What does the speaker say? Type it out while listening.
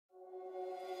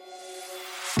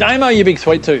Damo, you big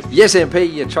sweet tooth. Yes,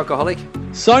 MP, you chocoholic.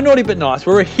 So Naughty But Nice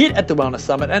were a hit at the Wellness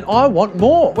Summit and I want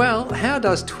more. Well, how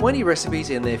does 20 recipes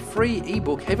in their free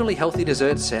ebook Heavenly Healthy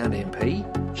Desserts sound, MP?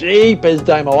 Jeepers,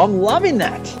 Damo, I'm loving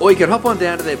that. Or you can hop on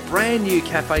down to their brand new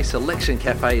cafe, Selection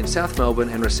Cafe in South Melbourne,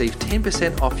 and receive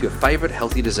 10% off your favourite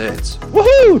healthy desserts.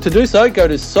 Woohoo! To do so, go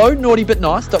to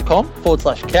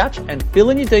sonaughtybutnice.com/couch and fill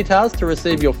in your details to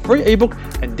receive your free ebook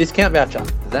and discount voucher.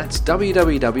 That's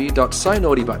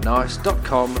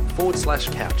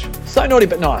www.sonaughtybutnice.com/couch. So Naughty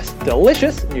But Nice,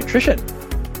 delicious nutrition.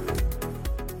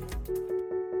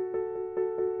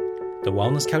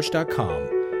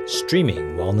 TheWellnessCouch.com,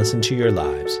 streaming wellness into your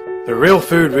lives. The Real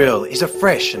Food Real is a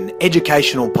fresh and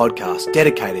educational podcast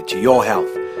dedicated to your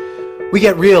health. We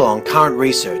get real on current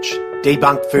research,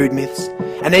 debunk food myths,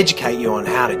 and educate you on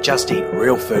how to just eat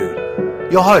real food.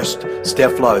 Your host,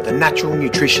 Steph Lowe, the natural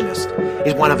nutritionist,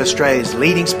 is one of Australia's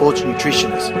leading sports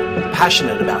nutritionists,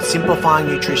 passionate about simplifying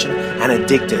nutrition and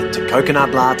addicted to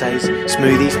coconut lattes,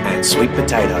 smoothies, and sweet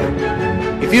potato.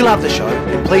 If you love the show,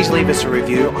 then please leave us a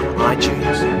review on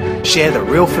iTunes. Share the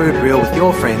Real Food Real with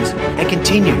your friends and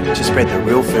continue to spread the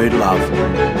real food love.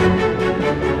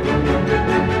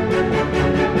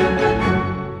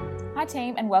 Hi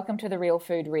team and welcome to the Real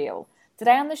Food Real.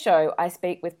 Today on the show I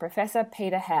speak with Professor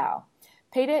Peter Howe.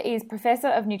 Peter is Professor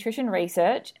of Nutrition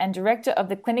Research and Director of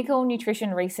the Clinical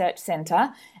Nutrition Research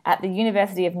Centre at the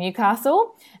University of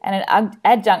Newcastle and an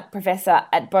adjunct professor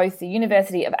at both the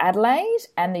University of Adelaide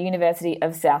and the University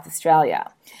of South Australia.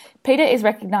 Peter is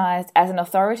recognised as an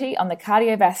authority on the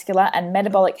cardiovascular and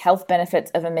metabolic health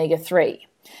benefits of omega-3.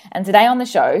 And today on the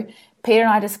show, Peter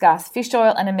and I discuss fish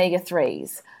oil and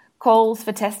omega-3s, calls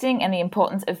for testing and the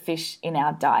importance of fish in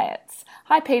our diets.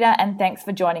 Hi Peter, and thanks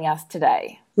for joining us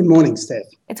today. Good morning, Steph.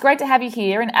 It's great to have you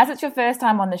here, and as it's your first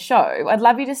time on the show, I'd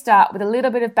love you to start with a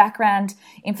little bit of background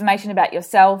information about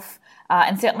yourself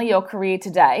and certainly your career to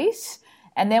date,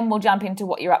 and then we'll jump into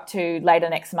what you're up to later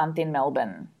next month in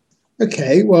Melbourne.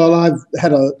 Okay, well, I've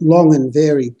had a long and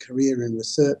varied career in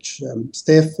research,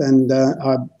 Steph, and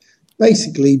I've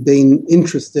basically been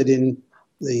interested in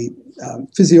the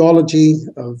physiology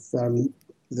of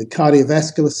the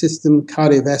cardiovascular system,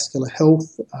 cardiovascular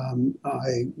health.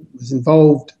 I was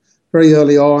involved very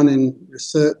early on in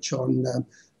research on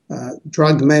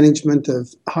drug management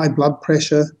of high blood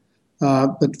pressure,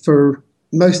 but for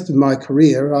most of my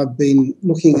career I've been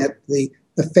looking at the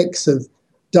effects of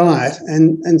diet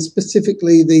and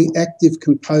specifically the active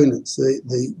components,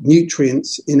 the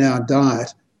nutrients in our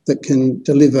diet that can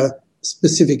deliver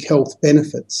specific health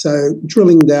benefits. So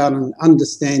drilling down and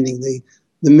understanding the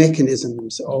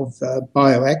mechanisms of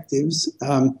bioactives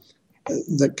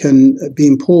that can be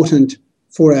important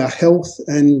for our health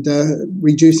and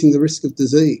reducing the risk of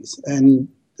disease, and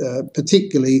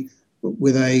particularly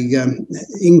with a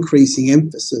increasing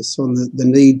emphasis on the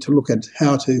need to look at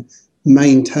how to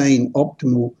maintain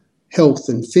optimal health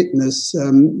and fitness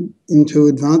into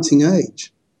advancing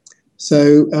age.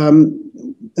 So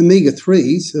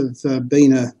omega-3s have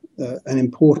been an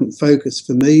important focus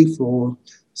for me for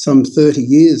some 30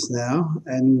 years now,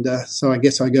 and so I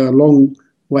guess I go a long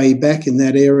way back in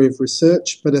that area of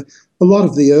research, but a lot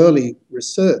of the early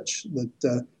research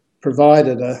that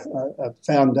provided a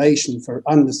foundation for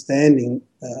understanding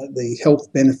the health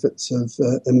benefits of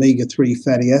omega-3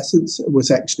 fatty acids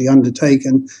was actually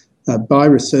undertaken by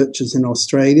researchers in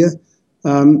Australia.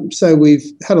 So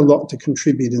we've had a lot to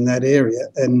contribute in that area,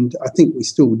 and I think we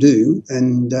still do,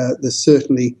 and there's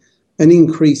certainly an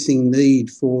increasing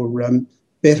need for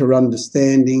better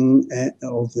understanding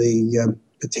of the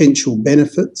potential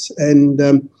benefits and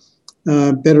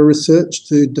better research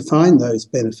to define those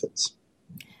benefits.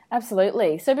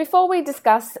 Absolutely. So before we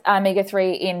discuss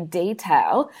omega-3 in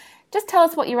detail, just tell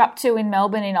us what you're up to in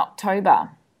Melbourne in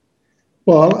October.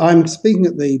 Well, I'm speaking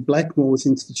at the Blackmores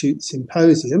Institute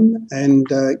Symposium and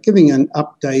giving an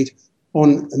update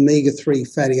on omega-3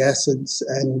 fatty acids,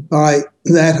 and by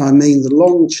that I mean the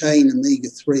long-chain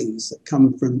omega-3s that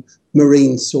come from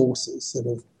marine sources that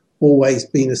have always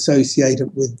been associated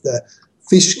with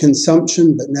fish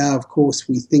consumption, but now, of course,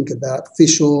 we think about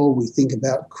fish oil, we think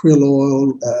about krill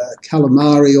oil,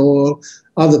 calamari oil,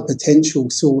 other potential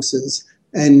sources,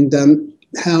 and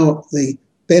how the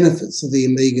benefits of the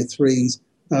omega-3s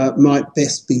might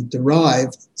best be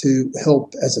derived to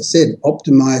help, as I said,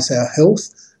 optimise our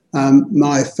health.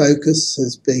 My focus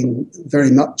has been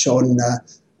very much on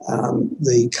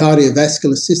the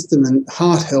cardiovascular system and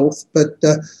heart health, but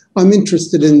I'm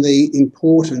interested in the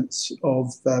importance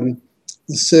of the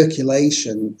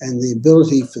circulation and the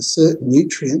ability for certain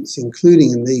nutrients,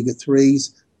 including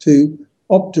omega-3s, to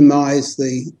optimize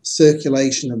the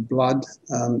circulation of blood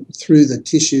through the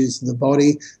tissues of the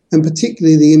body, and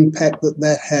particularly the impact that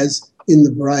that has in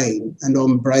the brain and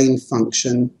on brain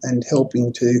function and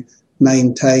helping to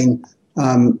maintain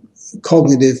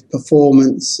cognitive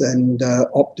performance and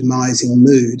optimizing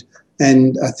mood.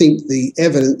 And I think the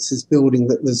evidence is building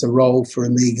that there's a role for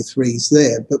omega-3s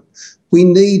there. But we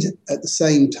need, at the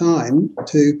same time,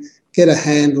 to get a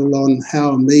handle on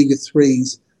how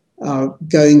omega-3s are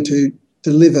going to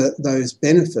deliver those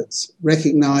benefits,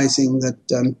 recognising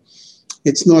that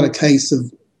it's not a case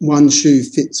of one shoe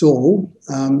fits all.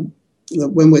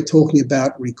 That when we're talking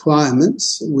about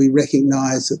requirements, we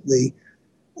recognise that the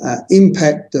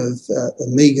impact of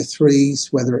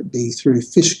omega-3s, whether it be through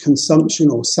fish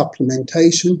consumption or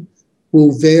supplementation,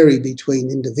 will vary between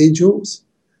individuals.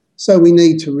 So we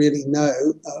need to really know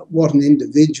what an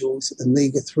individual's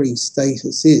omega-3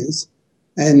 status is.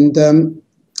 And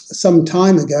some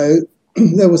time ago,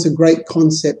 there was a great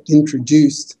concept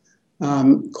introduced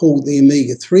called the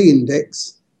omega-3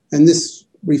 index, and this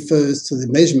refers to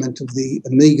the measurement of the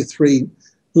omega-3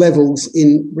 levels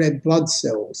in red blood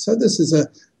cells. So this is a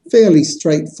fairly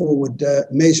straightforward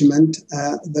measurement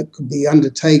that could be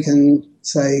undertaken,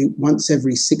 say, once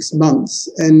every 6 months,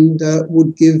 and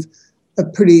would give a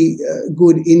pretty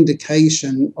good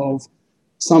indication of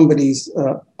somebody's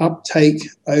uptake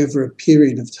over a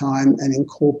period of time and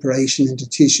incorporation into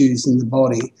tissues in the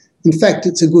body. In fact,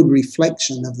 it's a good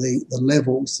reflection of the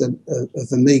levels of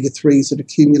omega-3s that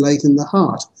accumulate in the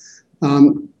heart.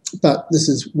 But this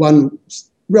is one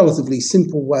relatively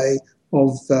simple way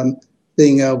of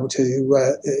being able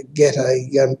to get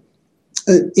an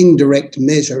indirect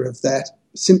measure of that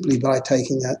simply by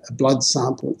taking a blood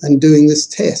sample and doing this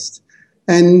test.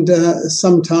 And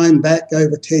some time back,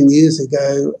 over 10 years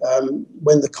ago,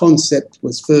 when the concept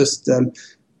was first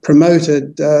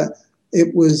promoted,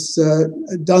 it was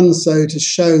done so to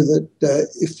show that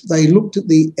if they looked at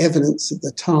the evidence at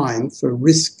the time for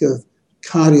risk of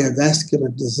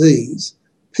cardiovascular disease,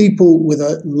 people with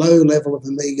a low level of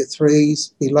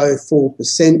omega-3s, below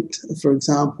 4%, for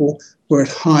example, were at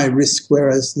high risk,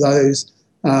 whereas those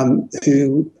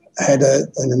who had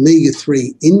an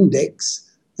omega-3 index,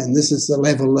 and this is the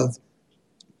level of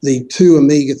the two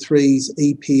omega-3s,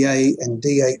 EPA and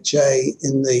DHA,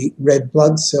 in the red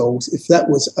blood cells, if that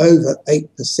was over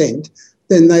 8%,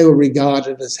 then they were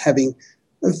regarded as having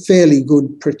a fairly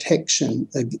good protection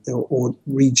or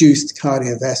reduced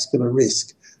cardiovascular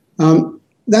risk.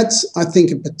 That's, I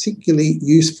think, a particularly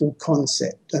useful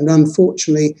concept, and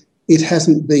unfortunately it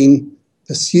hasn't been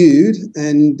pursued,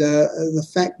 and the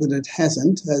fact that it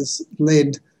hasn't has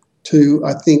led to,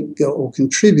 I think, or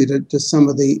contributed to some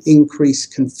of the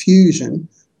increased confusion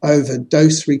over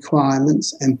dose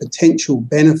requirements and potential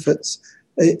benefits,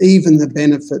 even the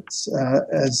benefits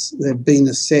as they've been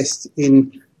assessed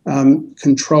in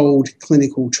controlled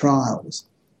clinical trials,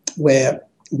 where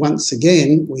once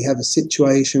again we have a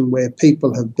situation where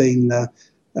people have been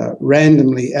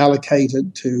randomly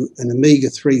allocated to an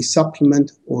omega-3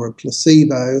 supplement or a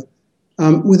placebo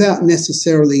without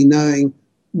necessarily knowing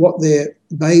what their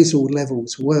basal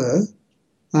levels were,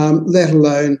 let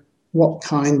alone what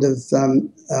kind of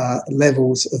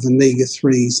levels of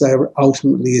omega-3s they were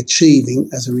ultimately achieving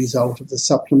as a result of the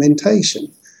supplementation.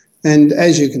 And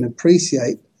as you can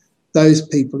appreciate, those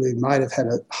people who might have had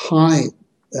a high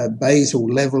basal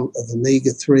level of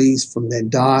omega-3s from their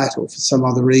diet or for some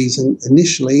other reason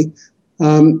initially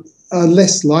are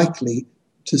less likely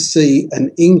to see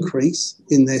an increase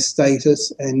in their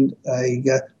status and a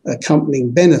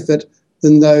accompanying benefit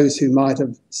than those who might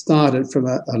have started from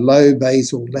a low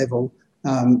basal level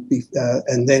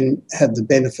and then had the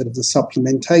benefit of the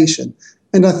supplementation.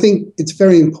 And I think it's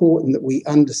very important that we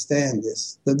understand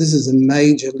this, that this is a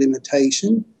major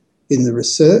limitation in the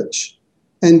research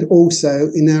and also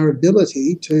in our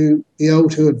ability to be able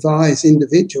to advise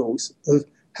individuals of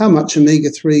how much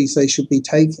omega-3s they should be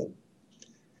taking.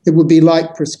 It would be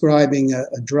like prescribing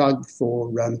a drug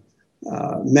for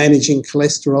managing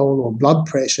cholesterol or blood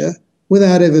pressure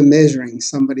without ever measuring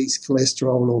somebody's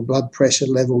cholesterol or blood pressure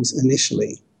levels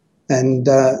initially. And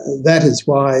that is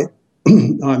why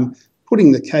I'm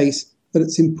putting the case that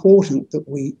it's important that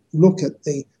we look at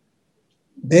the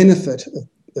benefit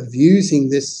of using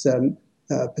this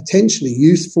potentially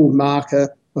useful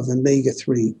marker of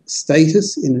omega-3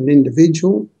 status in an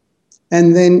individual,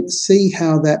 and then see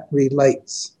how that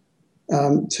relates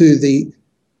to the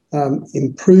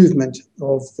improvement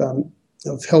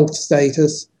of health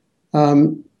status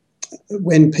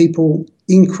when people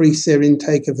increase their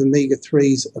intake of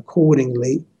omega-3s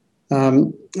accordingly,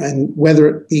 and whether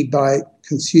it be by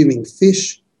consuming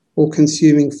fish or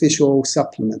consuming fish oil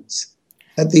supplements.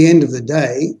 at the end of the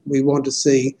day, we want to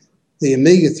see the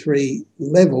omega-3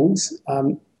 levels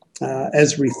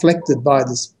as reflected by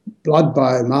this blood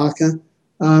biomarker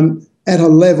at a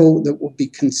level that will be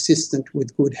consistent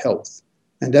with good health.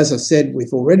 And as I said,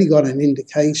 we've already got an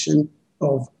indication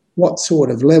of what sort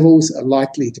of levels are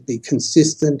likely to be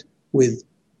consistent with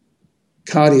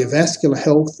cardiovascular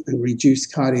health and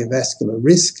reduced cardiovascular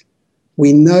risk.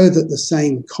 We know that the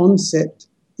same concept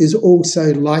is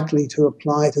also likely to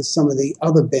apply to some of the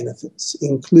other benefits,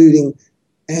 including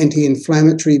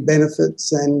anti-inflammatory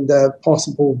benefits and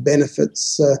possible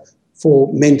benefits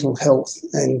for mental health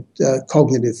and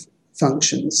cognitive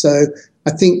function. So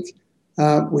I think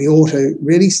we ought to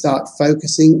really start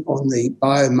focusing on the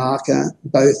biomarker,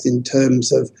 both in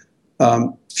terms of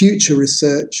future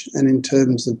research and in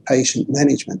terms of patient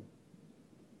management.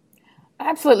 I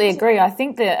absolutely agree. I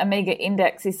think the Omega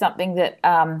Index is something that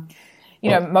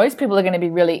most people are going to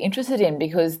be really interested in,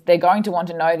 because they're going to want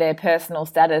to know their personal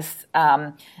status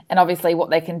and obviously what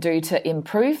they can do to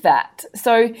improve that.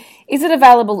 So is it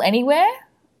available anywhere?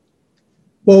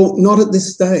 Well, not at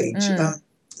this stage.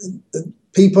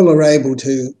 People are able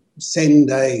to send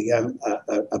a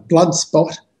blood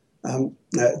spot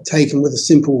taken with a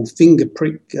simple finger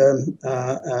prick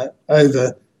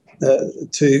over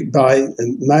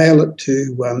mail it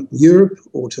to Europe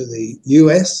or to the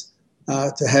US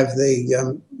to have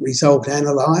the result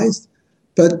analysed.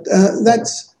 But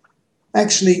that's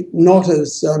actually not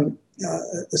as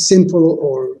simple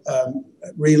or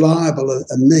reliable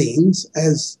a means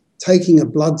as taking a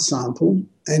blood sample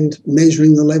and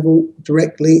measuring the level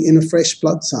directly in a fresh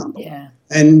blood sample. Yeah.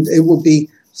 And it would be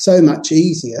so much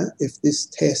easier if this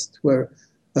test were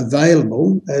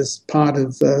available as part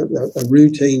of a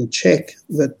routine check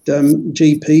that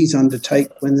GPs undertake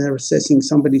when they're assessing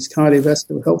somebody's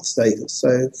cardiovascular health status.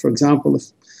 So, for example,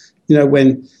 if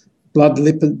when blood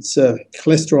lipids,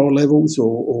 cholesterol levels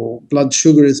or blood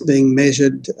sugar is being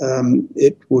measured,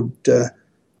 it would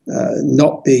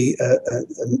not be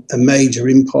a major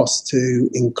impost to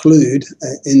include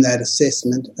in that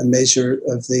assessment a measure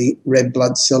of the red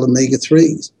blood cell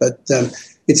omega-3s. But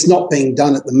it's not being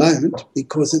done at the moment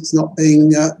because it's not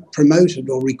being promoted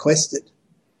or requested.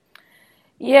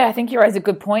 Yeah, I think you raise a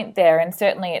good point there, and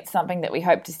certainly it's something that we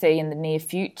hope to see in the near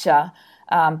future,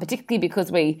 particularly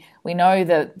because we know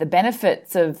the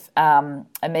benefits of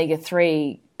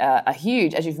omega-3 are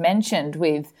huge, as you've mentioned,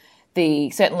 with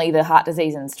certainly the heart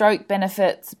disease and stroke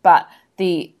benefits, but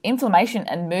the inflammation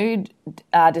and mood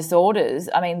disorders,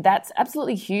 I mean, that's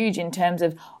absolutely huge in terms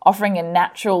of offering a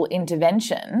natural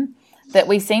intervention that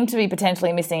we seem to be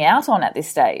potentially missing out on at this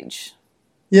stage.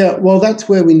 Yeah, well, that's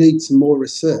where we need some more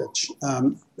research.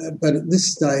 But at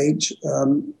this stage,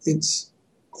 it's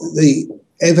the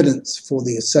evidence for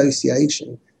the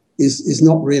association is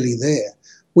not really there.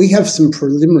 We have some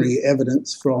preliminary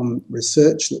evidence from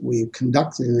research that we've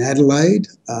conducted in Adelaide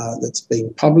that's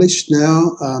being published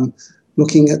now,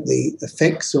 looking at the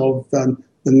effects of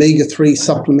omega-3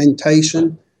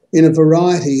 supplementation in a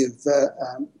variety of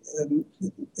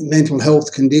mental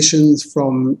health conditions,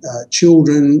 from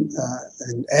children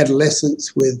and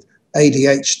adolescents with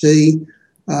ADHD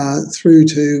through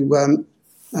to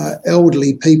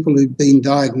elderly people who've been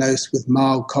diagnosed with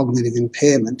mild cognitive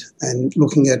impairment, and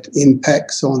looking at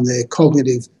impacts on their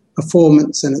cognitive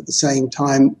performance and at the same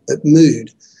time at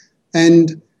mood.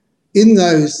 And in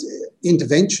those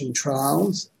intervention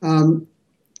trials,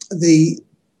 the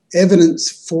evidence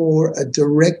for a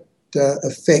direct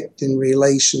effect in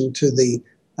relation to the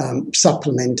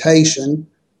supplementation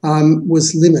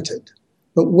was limited.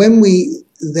 But when we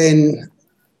then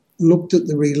looked at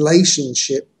the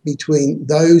relationship between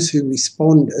those who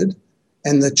responded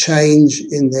and the change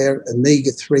in their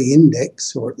omega-3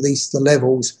 index, or at least the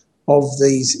levels of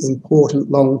these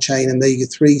important long-chain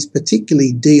omega-3s,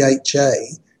 particularly DHA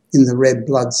in the red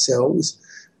blood cells,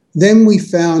 then we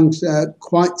found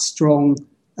quite strong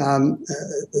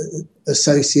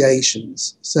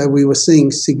associations. So we were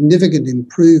seeing significant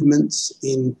improvements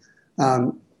in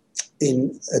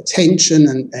attention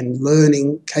and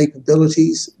learning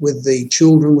capabilities with the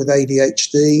children with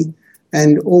ADHD,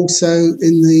 and also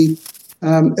in the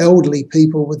elderly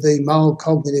people with the mild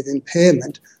cognitive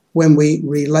impairment, when we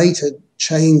related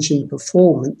change in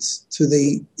performance to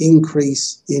the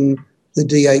increase in the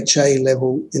DHA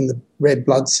level in the red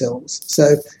blood cells.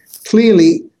 So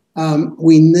clearly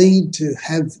we need to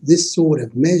have this sort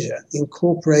of measure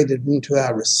incorporated into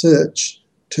our research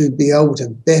to be able to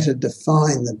better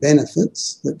define the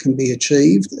benefits that can be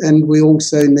achieved. And we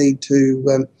also need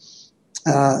to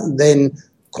then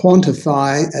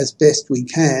quantify as best we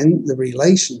can the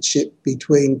relationship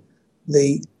between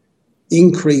the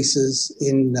increases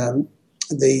in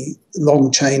the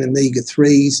long-chain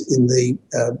omega-3s in the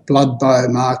blood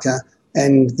biomarker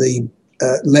and the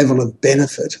level of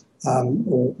benefit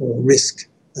or risk,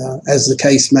 as the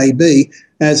case may be,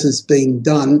 as has been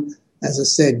done, as I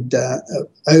said,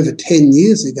 over 10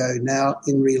 years ago now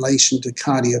in relation to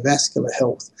cardiovascular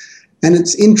health. And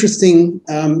it's interesting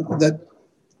that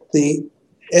the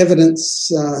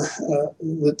evidence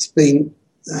that's been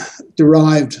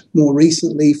derived more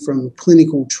recently from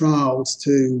clinical trials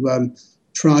to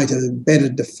try to better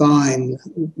define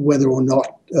whether or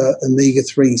not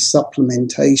omega-3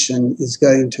 supplementation is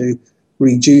going to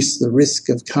reduce the risk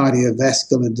of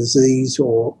cardiovascular disease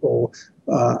or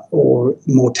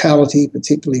mortality,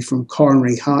 particularly from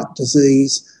coronary heart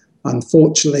disease.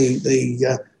 Unfortunately,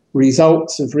 the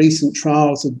results of recent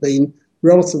trials have been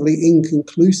relatively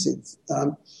inconclusive.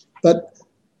 But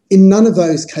in none of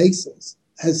those cases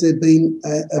has there been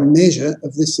a measure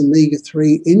of this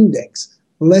omega-3 index,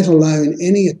 let alone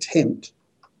any attempt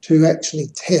to actually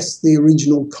test the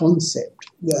original concept.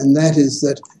 And that is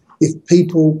that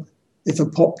if a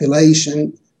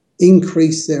population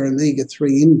increase their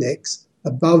omega-3 index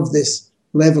above this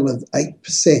level of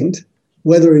 8%,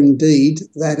 whether indeed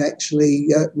that actually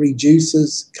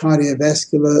reduces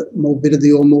cardiovascular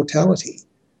morbidity or mortality.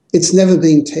 It's never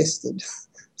been tested.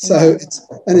 So it's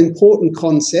an important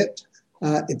concept.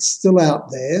 It's still out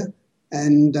there.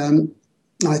 And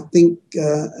I think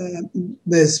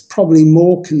there's probably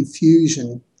more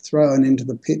confusion thrown into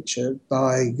the picture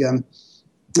by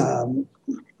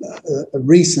a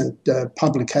recent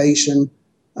publication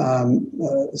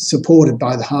supported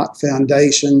by the Heart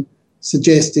Foundation,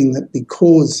 suggesting that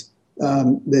because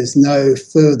there's no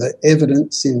further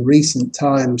evidence in recent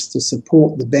times to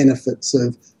support the benefits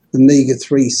of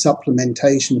omega-3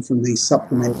 supplementation from these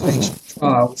supplementation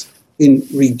trials in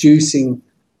reducing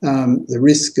the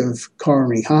risk of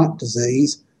coronary heart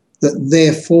disease, that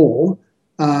therefore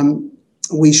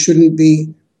we shouldn't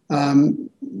be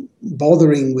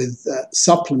bothering with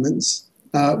supplements.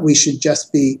 We should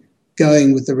just be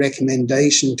going with the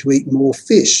recommendation to eat more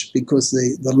fish, because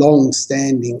the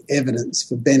long-standing evidence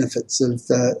for benefits of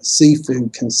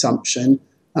seafood consumption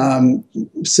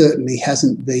certainly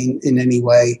hasn't been in any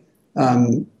way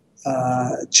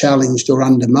challenged or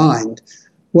undermined.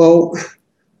 Well,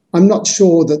 I'm not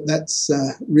sure that that's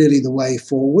really the way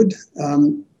forward.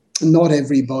 Not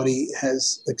everybody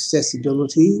has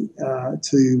accessibility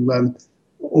to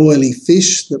oily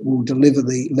fish that will deliver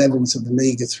the levels of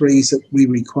omega-3s that we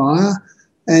require.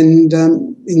 And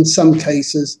in some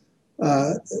cases,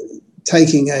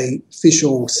 taking a fish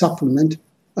oil supplement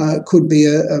could be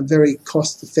a very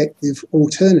cost-effective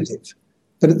alternative.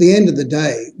 But at the end of the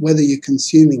day, whether you're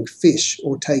consuming fish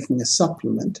or taking a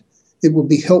supplement, it will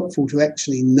be helpful to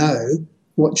actually know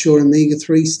what your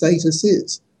omega-3 status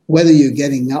is, whether you're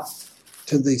getting up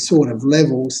to the sort of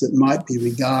levels that might be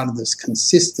regarded as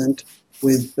consistent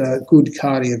with good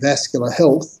cardiovascular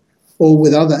health or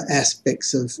with other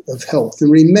aspects of health.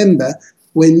 And remember,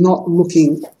 we're not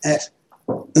looking at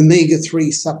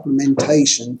omega-3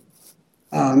 supplementation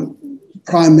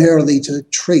primarily to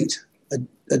treat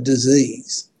a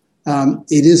disease.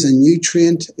 It is a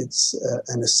nutrient. It's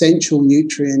an essential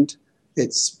nutrient.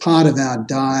 It's part of our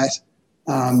diet.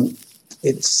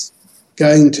 It's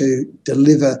going to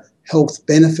deliver health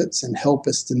benefits and help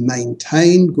us to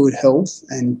maintain good health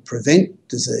and prevent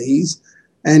disease.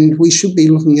 And we should be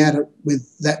looking at it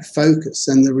with that focus,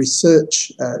 and the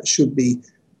research should be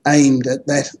aimed at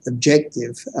that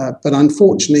objective. But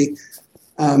unfortunately,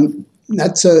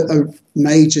 that's a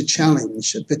major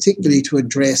challenge, particularly to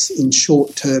address in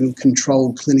short-term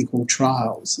controlled clinical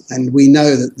trials. And we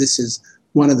know that this is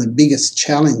one of the biggest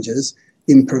challenges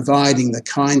in providing the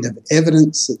kind of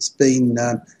evidence that's been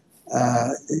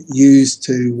used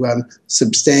to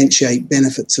substantiate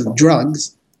benefits of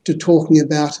drugs, to talking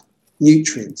about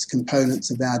nutrients, components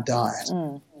of our diet.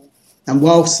 And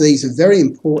whilst these are very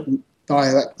important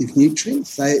bioactive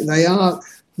nutrients, they are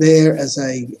there as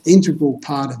an integral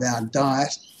part of our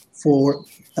diet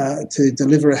to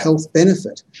deliver a health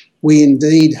benefit. We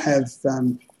indeed have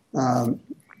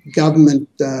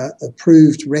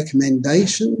government-approved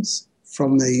recommendations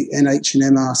from the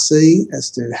NHMRC as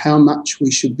to how much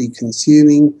we should be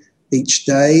consuming each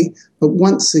day. But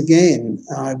once again,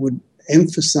 I would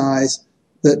emphasise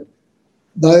that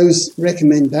those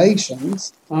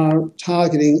recommendations are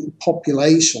targeting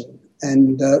population,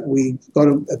 and we've got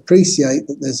to appreciate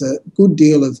that there's a good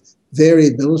deal of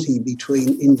variability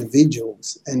between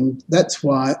individuals, and that's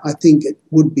why I think it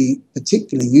would be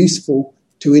particularly useful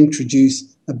to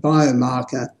introduce a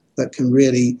biomarker that can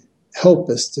really help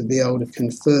us to be able to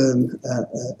confirm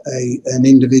an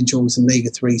individual's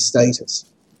omega-3 status.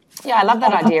 Yeah, I love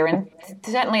that idea, and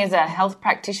certainly as a health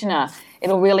practitioner,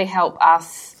 it'll really help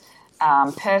us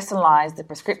personalise the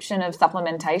prescription of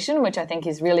supplementation, which I think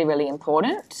is really, really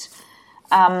important.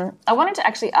 I wanted to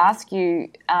actually ask you,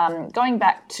 going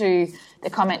back to the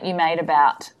comment you made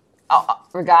about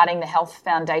regarding the Health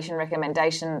Foundation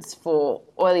recommendations for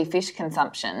oily fish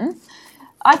consumption.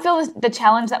 I feel the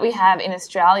challenge that we have in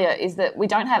Australia is that we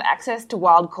don't have access to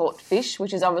wild-caught fish,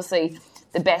 which is obviously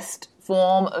the best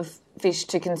form of fish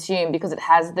to consume because it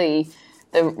has the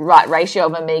right ratio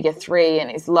of omega-3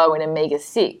 and is low in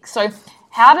omega-6. So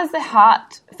how does the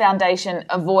Heart Foundation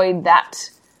avoid that,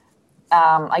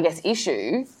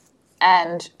 issue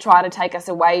and try to take us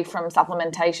away from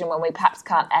supplementation when we perhaps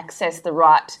can't access the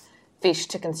right fish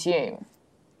to consume?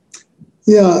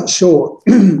 Yeah, sure.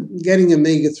 Getting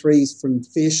omega-3s from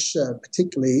fish,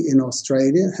 particularly in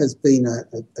Australia, has been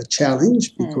a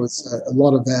challenge because a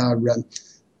lot of our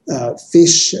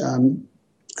fish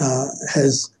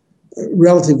has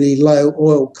relatively low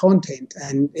oil content,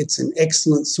 and it's an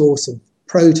excellent source of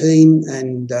protein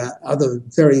and other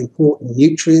very important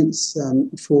nutrients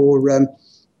for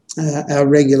our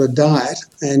regular diet.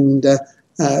 And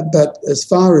but as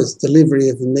far as delivery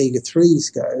of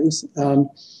omega-3s goes,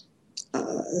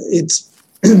 it's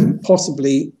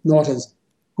possibly not as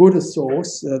good a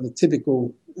source. The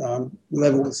typical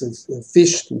levels of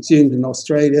fish consumed in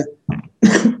Australia,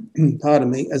 pardon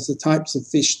me, as the types of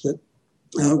fish that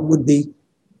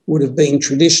would have been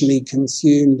traditionally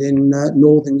consumed in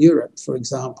Northern Europe, for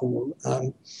example.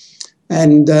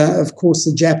 And of course,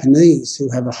 the Japanese,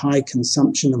 who have a high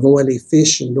consumption of oily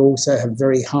fish and also have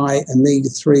very high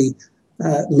omega-3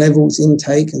 levels,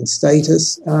 intake and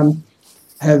status,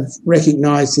 have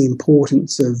recognised the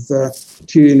importance of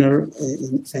tuna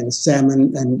and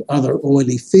salmon and other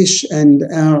oily fish, and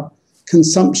our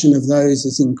consumption of those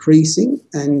is increasing.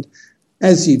 And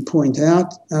as you point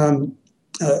out,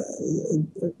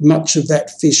 much of that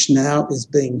fish now is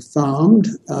being farmed.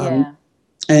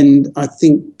 And I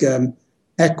think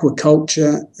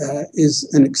aquaculture is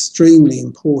an extremely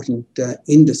important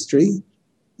industry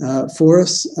for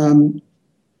us.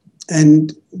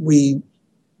 And we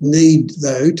need,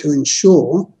 though, to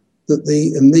ensure that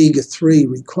the omega-3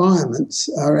 requirements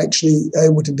are actually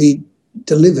able to be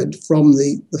delivered from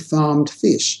the farmed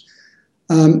fish.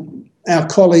 Our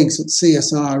colleagues at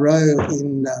CSIRO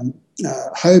in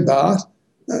Hobart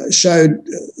showed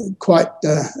quite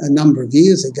a number of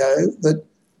years ago that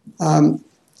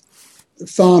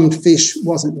farmed fish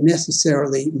wasn't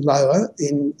necessarily lower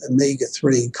in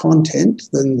omega-3 content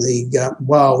than the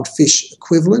wild fish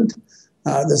equivalent.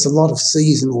 There's a lot of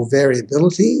seasonal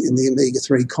variability in the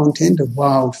omega-3 content of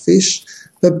wild fish,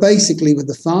 but basically with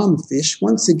the farmed fish,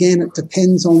 once again, it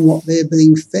depends on what they're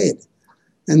being fed.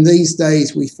 And these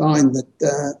days we find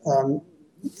that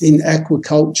in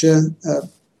aquaculture,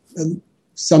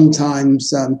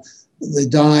 sometimes the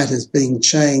diet is being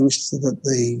changed so that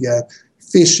the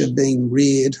fish are being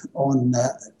reared on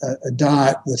a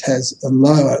diet that has a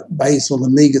lower basal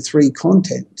omega-3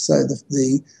 content. So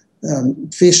the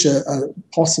fish are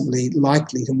possibly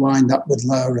likely to wind up with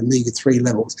lower omega-3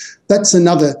 levels. That's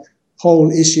another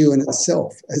whole issue in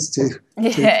itself as to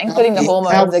including the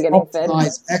hormones they're getting fed.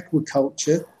 Optimize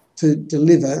aquaculture to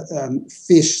deliver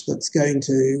fish that's going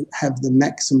to have the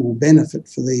maximal benefit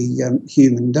for the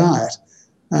human diet.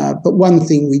 But one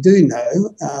thing we do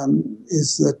know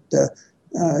is that,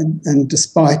 and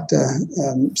despite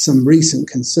some recent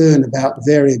concern about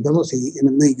variability in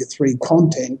omega-3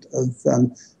 content of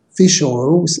fish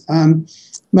oils,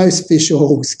 most fish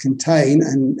oils contain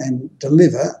and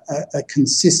deliver a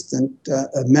consistent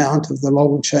amount of the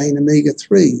long-chain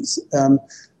omega-3s.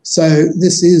 So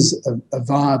this is a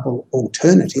viable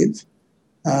alternative,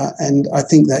 and I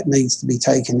think that needs to be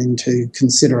taken into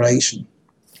consideration.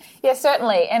 Yeah,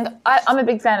 certainly. And I'm a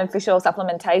big fan of fish oil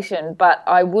supplementation, but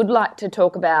I would like to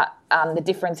talk about the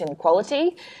difference in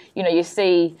quality. You know, you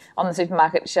see on the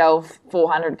supermarket shelf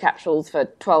 400 capsules for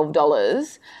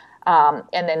 $12.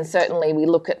 And then certainly we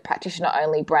look at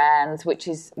practitioner-only brands, which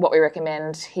is what we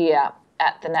recommend here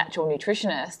at The Natural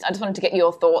Nutritionist. I just wanted to get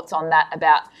your thoughts on that,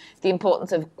 about the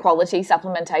importance of quality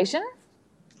supplementation.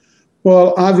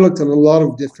 Well, I've looked at a lot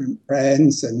of different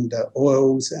brands and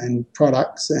oils and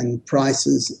products and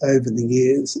prices over the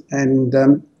years, and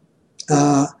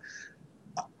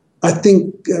I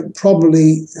think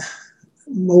probably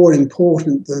more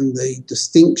important than the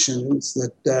distinctions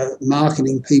that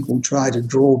marketing people try to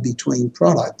draw between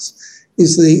products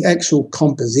is the actual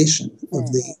composition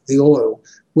of the oil,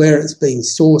 where it's being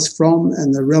sourced from,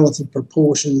 and the relative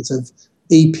proportions of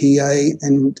EPA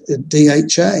and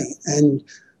DHA. And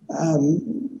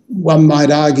one might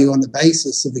argue on the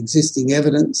basis of existing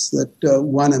evidence that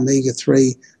one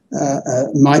omega-3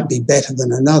 might be better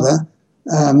than another.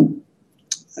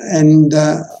 And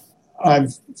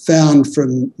I've found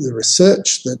from the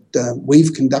research that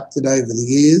we've conducted over the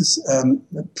years,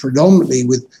 predominantly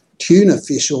with tuna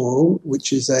fish oil,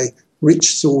 which is a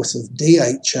rich source of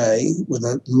DHA with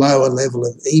a lower level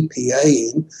of EPA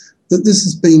in, that this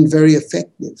has been very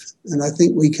effective. And I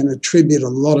think we can attribute a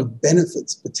lot of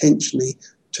benefits potentially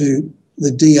to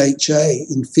the DHA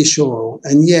in fish oil.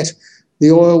 And yet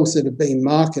the oils that have been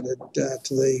marketed to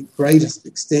the greatest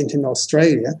extent in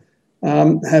Australia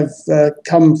have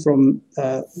come from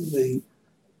the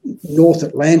North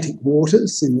Atlantic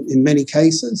waters in many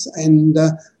cases, and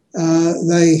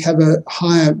they have a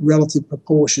higher relative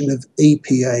proportion of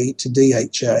EPA to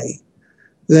DHA.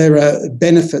 There are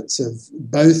benefits of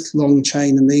both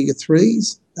long-chain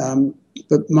omega-3s,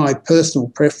 but my personal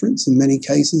preference in many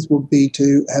cases would be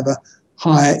to have a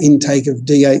higher intake of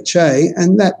DHA,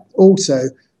 and that also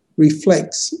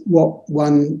reflects what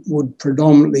one would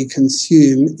predominantly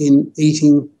consume in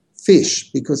eating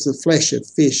fish, because the flesh of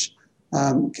fish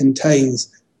contains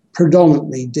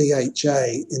predominantly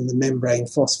DHA in the membrane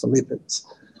phospholipids.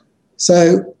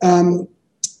 So, I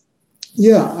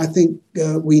think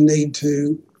we need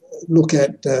to look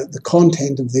at the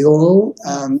content of the oil,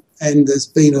 and there's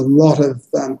been a lot of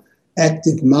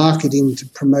active marketing to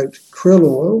promote krill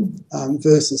oil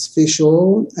versus fish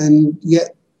oil, and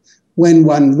yet when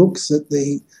one looks at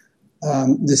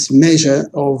this measure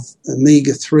of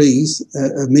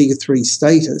omega-3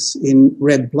 status in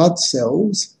red blood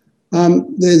cells,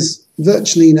 there's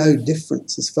virtually no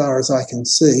difference as far as I can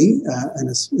see, and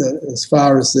as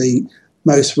far as the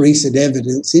most recent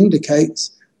evidence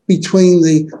indicates, between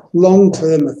the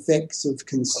long-term effects of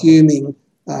consuming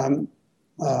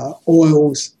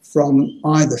oils from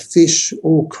either fish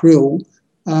or krill,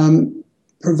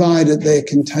 provided they're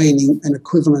containing an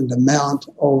equivalent amount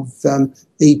of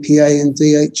EPA and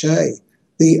DHA.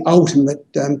 The ultimate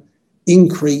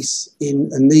increase in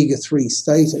omega-3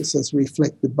 status, as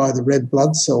reflected by the red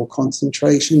blood cell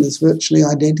concentration, is virtually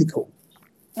identical.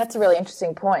 That's a really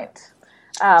interesting point.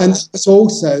 And it's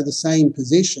also the same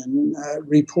position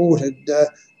reported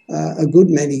a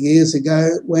good many years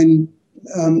ago when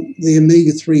the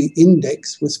omega-3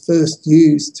 index was first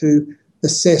used to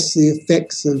assess the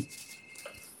effects of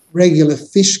regular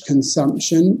fish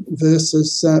consumption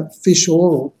versus fish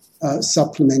oil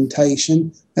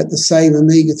supplementation at the same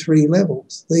omega-3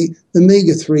 levels. The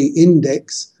omega-3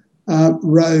 index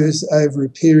rose over a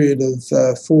period of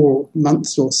 4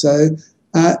 months or so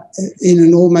in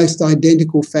an almost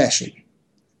identical fashion.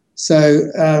 So,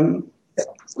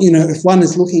 if one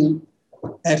is looking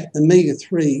at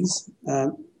omega-3s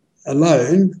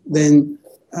alone, then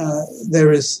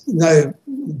there is no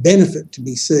benefit to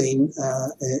be seen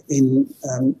in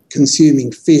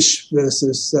consuming fish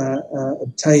versus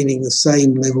obtaining the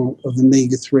same level of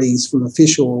omega-3s from a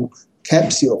fish oil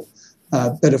capsule.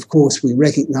 But of course, we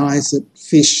recognise that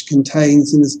fish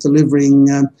contains and is delivering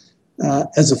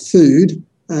as a food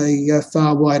a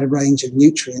far wider range of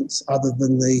nutrients other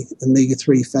than the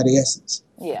omega-3 fatty acids.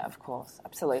 Yeah, of course,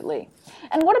 absolutely.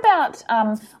 And what about,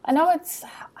 I know it's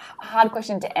a hard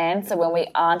question to answer when we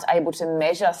aren't able to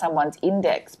measure someone's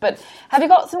index, but have you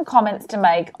got some comments to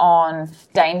make on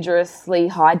dangerously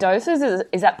high doses?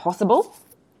 Is that possible?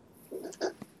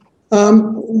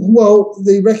 Well,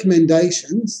 the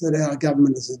recommendations that our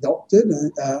government has adopted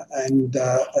and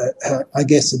I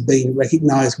guess have been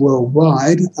recognised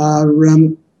worldwide are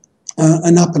an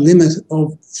upper limit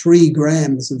of 3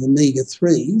 grams of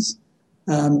omega-3s.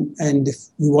 And if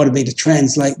you wanted me to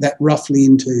translate that roughly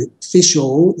into fish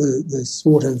oil, the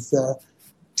sort of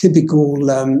typical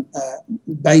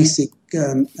basic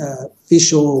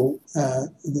fish oil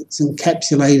that's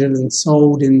encapsulated and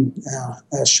sold in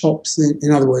our shops,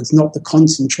 in other words, not the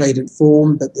concentrated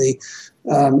form, but the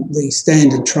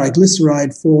standard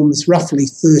triglyceride form, is roughly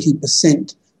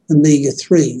 30%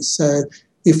 omega-3. So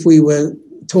if we were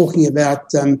talking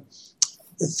about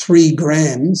 3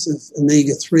 grams of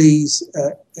omega-3s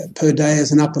per day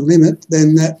as an upper limit,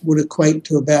 then that would equate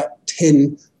to about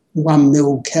 10 1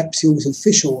 mil capsules of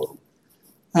fish oil.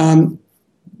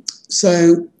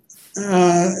 So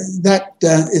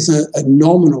that is a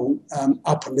nominal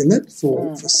upper limit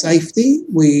for safety.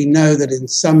 We know that in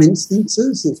some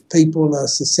instances, if people are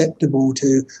susceptible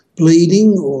to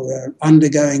bleeding or are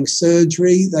undergoing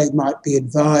surgery, they might be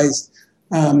advised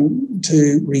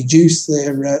to reduce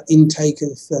their intake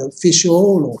of fish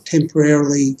oil or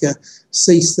temporarily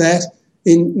cease that.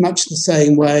 in much the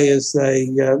same way as they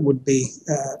would be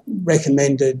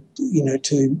recommended,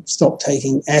 to stop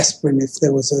taking aspirin if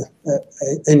there was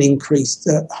an increased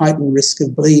heightened risk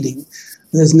of bleeding.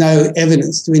 There's no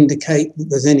evidence to indicate that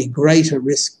there's any greater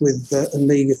risk with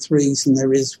omega-3s than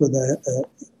there is with a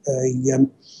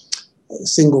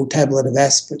single tablet of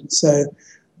aspirin. So,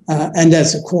 and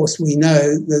as of course we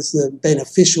know, there's the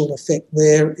beneficial effect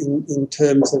there in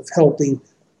terms of helping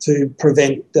to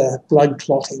prevent blood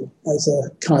clotting as a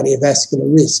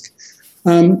cardiovascular risk.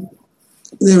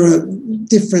 There are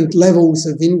different levels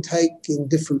of intake in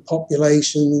different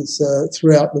populations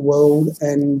throughout the world,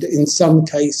 and in some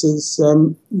cases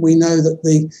we know that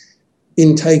the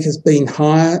intake has been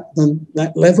higher than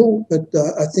that level, but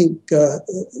I think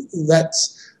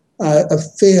that's a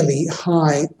fairly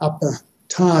high upper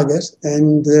target,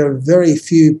 and there are very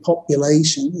few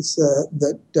populations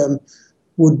that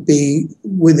would be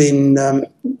within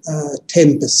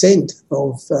 10%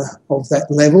 of that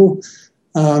level.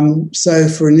 So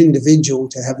for an individual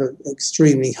to have an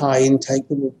extremely high intake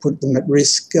that will put them at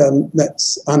risk,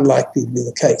 that's unlikely to be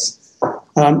the case.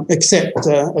 Except,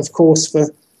 of course,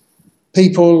 for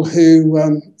people who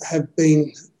have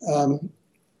been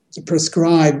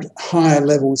prescribed higher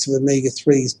levels of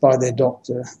omega-3s by their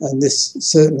doctor. And this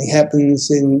certainly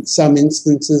happens in some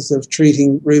instances of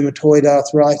treating rheumatoid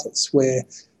arthritis, where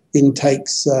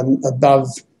intakes at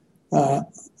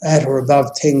or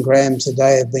above 10 grams a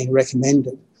day have been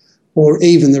recommended, or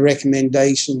even the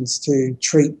recommendations to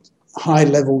treat high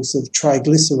levels of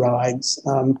triglycerides.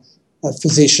 A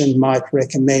physician might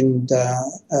recommend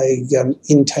a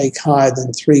intake higher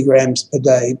than 3 grams per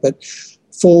day. But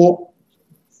for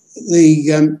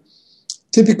the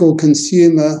typical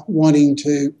consumer wanting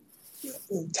to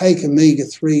take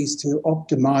omega-3s to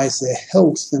optimise their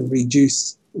health and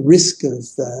reduce risk of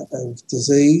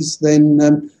disease,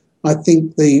 then I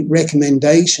think the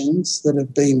recommendations that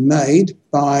have been made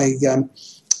by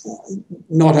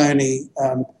not only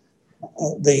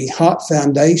the Heart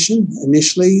Foundation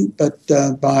initially, but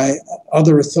by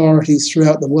other authorities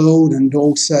throughout the world and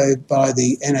also by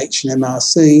the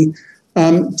NHMRC,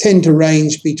 tend to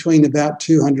range between about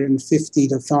 250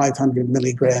 to 500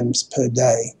 milligrams per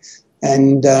day.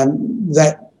 And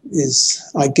that is,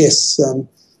 I guess,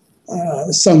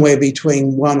 somewhere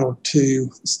between 1 or 2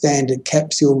 standard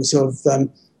capsules of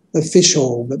fish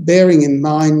oil. But bearing in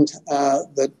mind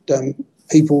that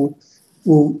people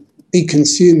will be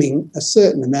consuming a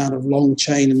certain amount of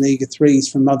long-chain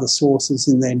omega-3s from other sources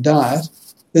in their diet,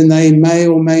 then they may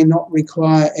or may not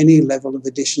require any level of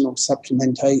additional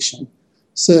supplementation.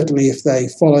 Certainly if they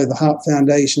follow the Heart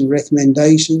Foundation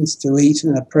recommendations to eat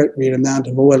an appropriate amount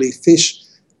of oily fish,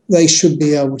 they should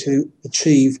be able to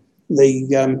achieve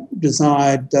the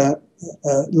desired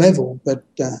level. But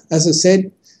as I said,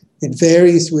 it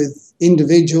varies with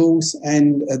individuals,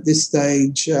 and at this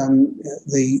stage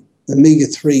the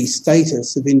omega-3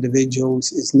 status of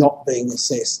individuals is not being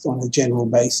assessed on a general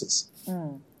basis.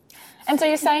 And so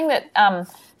you're saying that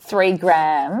 3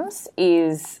 grams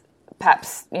is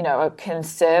perhaps, a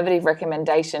conservative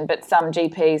recommendation, but some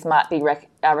GPs might be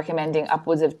recommending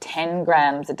upwards of 10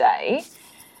 grams a day.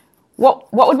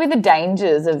 What would be the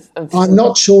dangers of... I'm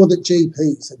not sure that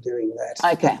GPs are doing that.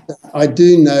 Okay. But I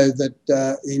do know that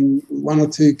in 1 or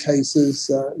 2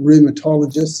 cases,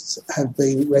 rheumatologists have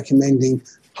been recommending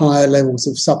higher levels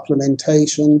of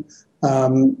supplementation,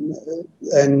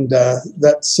 and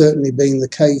that's certainly been the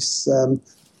case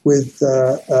with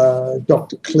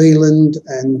Dr. Cleland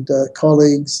and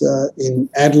colleagues in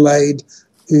Adelaide,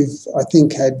 who've, I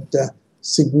think, had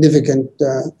significant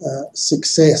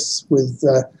success with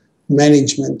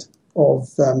management of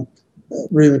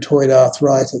rheumatoid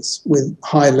arthritis with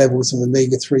high levels of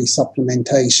omega-3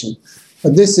 supplementation.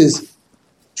 But this is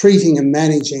treating and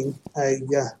managing a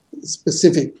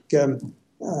specific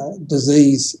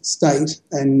disease state,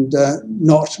 and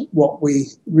not what we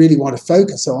really want to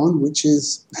focus on, which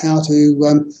is how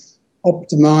to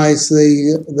optimise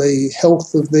the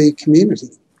health of the community.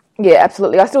 Yeah,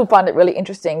 absolutely. I still find it really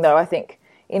interesting, though, I think,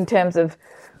 in terms of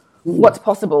what's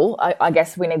possible. I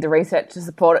guess we need the research to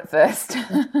support it first.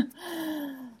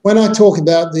 When I talk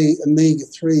about the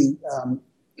omega-3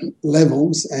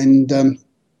 levels and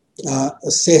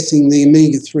assessing the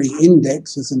omega-3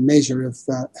 index as a measure of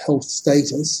health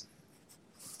status,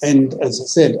 and as I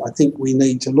said, I think we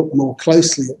need to look more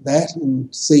closely at that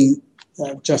and see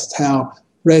just how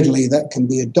readily that can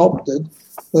be adopted.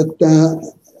 But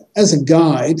as a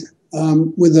guide,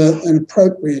 with an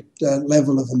appropriate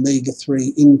level of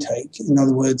omega-3 intake, in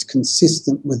other words,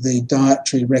 consistent with the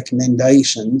dietary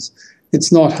recommendations,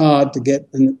 it's not hard to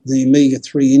get the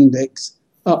omega-3 index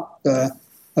up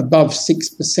above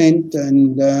 6%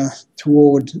 and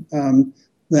toward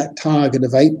that target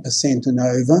of 8% and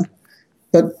over.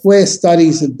 But where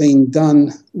studies have been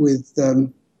done with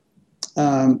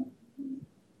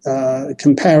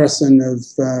comparison of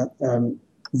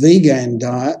vegan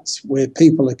diets, where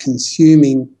people are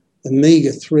consuming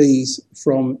omega-3s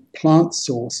from plant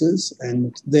sources,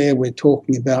 and there we're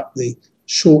talking about the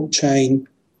short-chain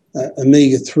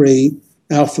omega-3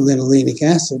 alpha-linolenic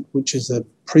acid, which is a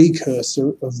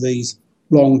precursor of these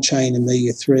long-chain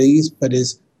omega-3s, but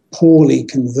is poorly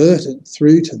converted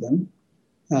through to them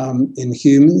in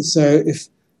humans. So if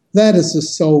that is the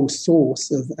sole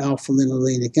source of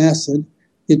alpha-linolenic acid,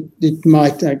 it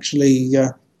might actually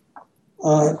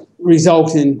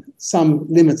result in some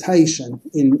limitation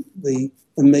in the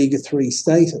omega-3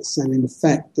 status. And in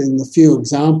fact, in the few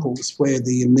examples where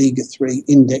the omega-3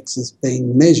 index is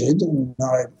being measured, and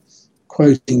I'm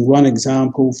quoting one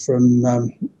example from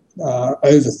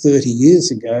over 30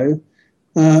 years ago,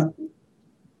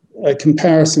 a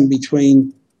comparison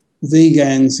between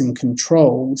vegans and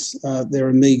controls, their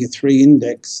omega-3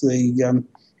 index, the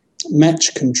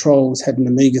match controls had an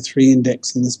omega-3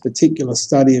 index in this particular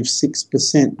study of 6%.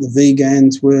 The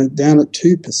vegans were down at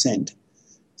 2%.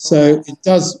 So it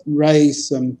does raise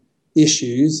some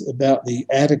issues about the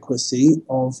adequacy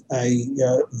of a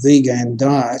vegan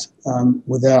diet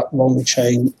without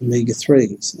long-chain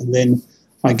omega-3s. And then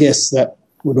I guess that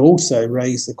would also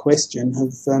raise the question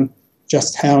of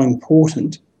just how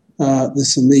important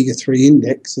this omega-3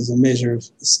 index as a measure of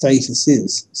status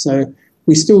is. So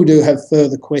we still do have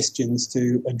further questions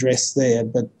to address there,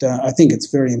 but I think it's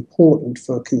very important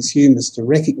for consumers to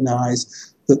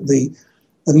recognise that the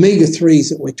omega-3s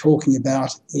that we're talking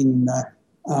about in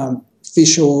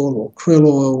fish oil or krill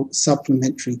oil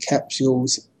supplementary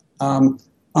capsules are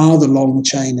the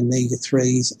long-chain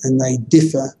omega-3s, and they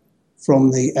differ from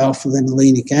the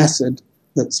alpha-linolenic acid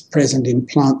that's present in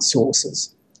plant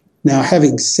sources. Now,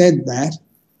 having said that,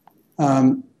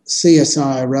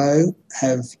 CSIRO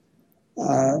have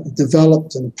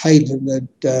developed and patented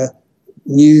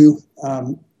new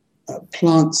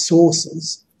plant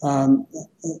sources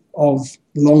of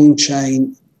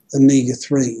long-chain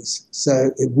omega-3s.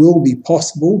 So it will be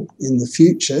possible in the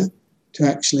future to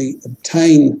actually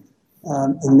obtain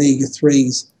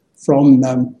omega-3s from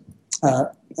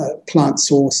plant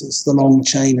sources, the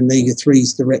long-chain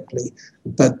omega-3s directly.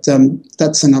 But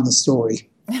that's another story.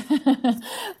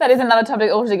 That is another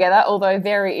topic altogether, although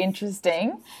very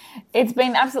interesting. It's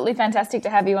been absolutely fantastic to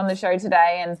have you on the show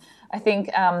today, and I think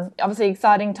obviously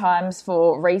exciting times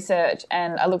for research,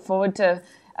 and I look forward to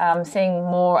seeing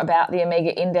more about the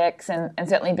Omega Index and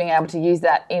certainly being able to use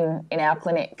that in our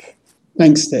clinic.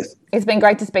 Thanks, Steph. It's been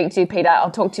great to speak to you, Peter.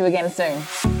 I'll talk to you again soon.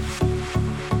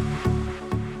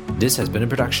 This has been a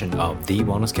production of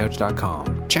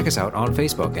TheWellnessCouch.com. Check us out on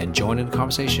Facebook and join in the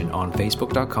conversation on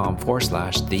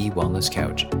Facebook.com/The Wellness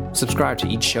Couch. Subscribe to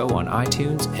each show on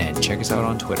iTunes and check us out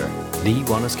on Twitter. The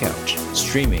Wellness Couch,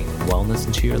 streaming wellness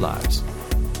into your lives.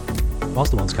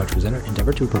 Whilst the Wellness Couch presenter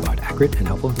endeavour to provide accurate and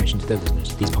helpful information to their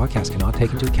listeners, these podcasts cannot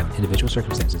take into account individual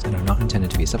circumstances and are not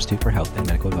intended to be a substitute for health and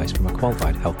medical advice from a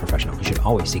qualified health professional. You should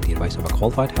always seek the advice of a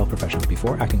qualified health professional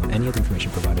before acting on any of the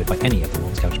information provided by any of the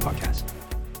Wellness Couch podcasts.